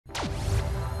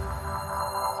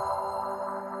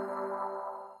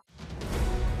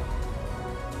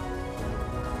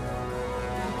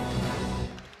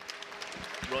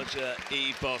Roger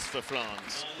Yves Bost for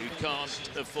France, who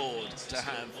can't afford to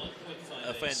have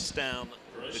a fence down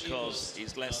because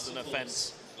he's less than a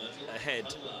fence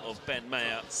ahead of Ben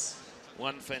Mayer.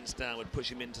 One fence down would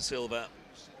push him into silver.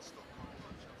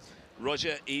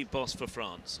 Roger Yves Bost for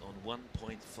France on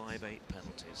 1.58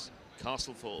 penalties.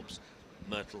 Castle Forbes,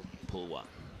 Myrtille, Paulois.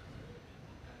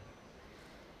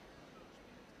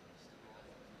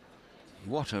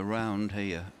 What a round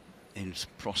here in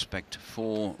prospect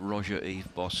for Roger Yves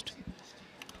Bost.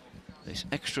 This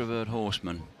extrovert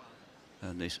horseman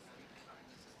and this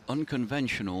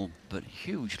unconventional but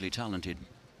hugely talented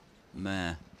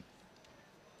mare.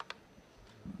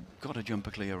 Got to jump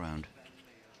a clear round.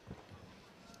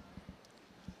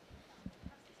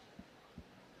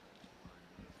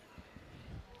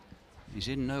 He's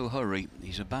in no hurry.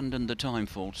 He's abandoned the time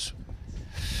faults.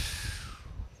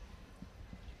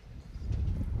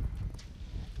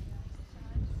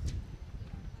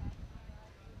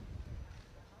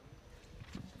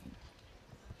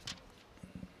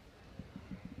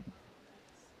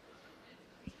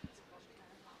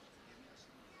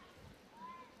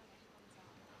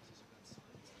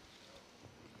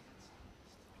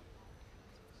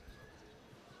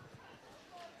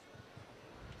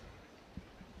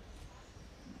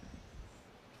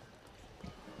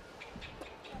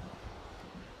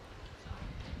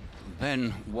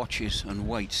 Ben watches and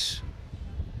waits.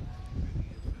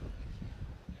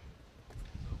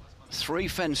 3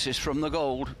 fences from the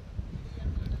gold,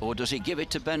 or does he give it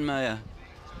to Ben Mayer?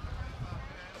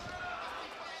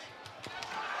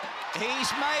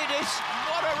 He's made it.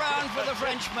 What a round for the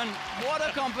Frenchman. What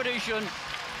a competition.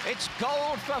 It's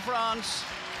gold for France,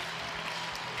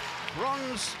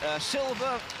 bronze,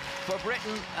 silver for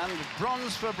Britain, and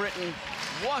bronze for Britain.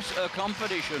 What a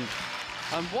competition.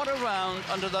 And what a round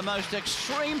under the most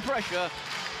extreme pressure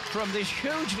from this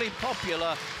hugely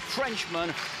popular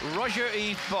Frenchman, Roger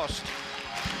Yves Bost.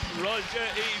 Roger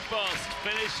Yves Bost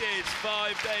finishes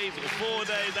 5 days or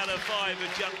 4 days out of 5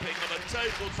 of jumping on a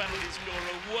total penalty score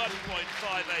of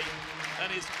 1.58 and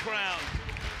is crowned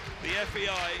the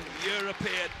FEI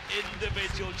European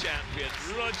Individual Champion.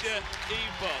 Roger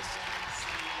Yves Bost.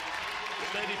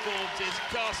 Lady Forbes is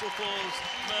Castle Forbes,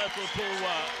 Myrtille,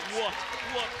 Paulois.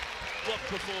 What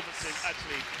performances,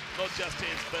 actually, not just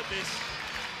his, but this.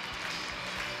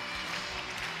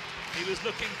 He was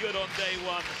looking good on day 1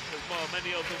 as well,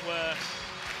 many of them were.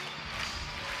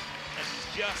 And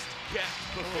he's just kept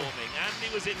performing. And he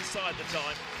was inside the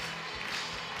time,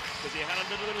 because he had a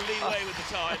little bit of leeway with the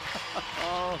time.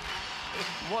 Oh,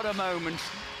 what a moment.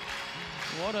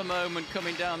 What a moment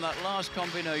coming down that last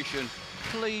combination.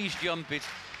 Please jump it,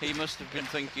 he must have been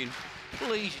thinking.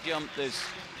 Please jump this.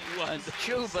 And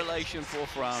jubilation for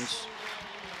France.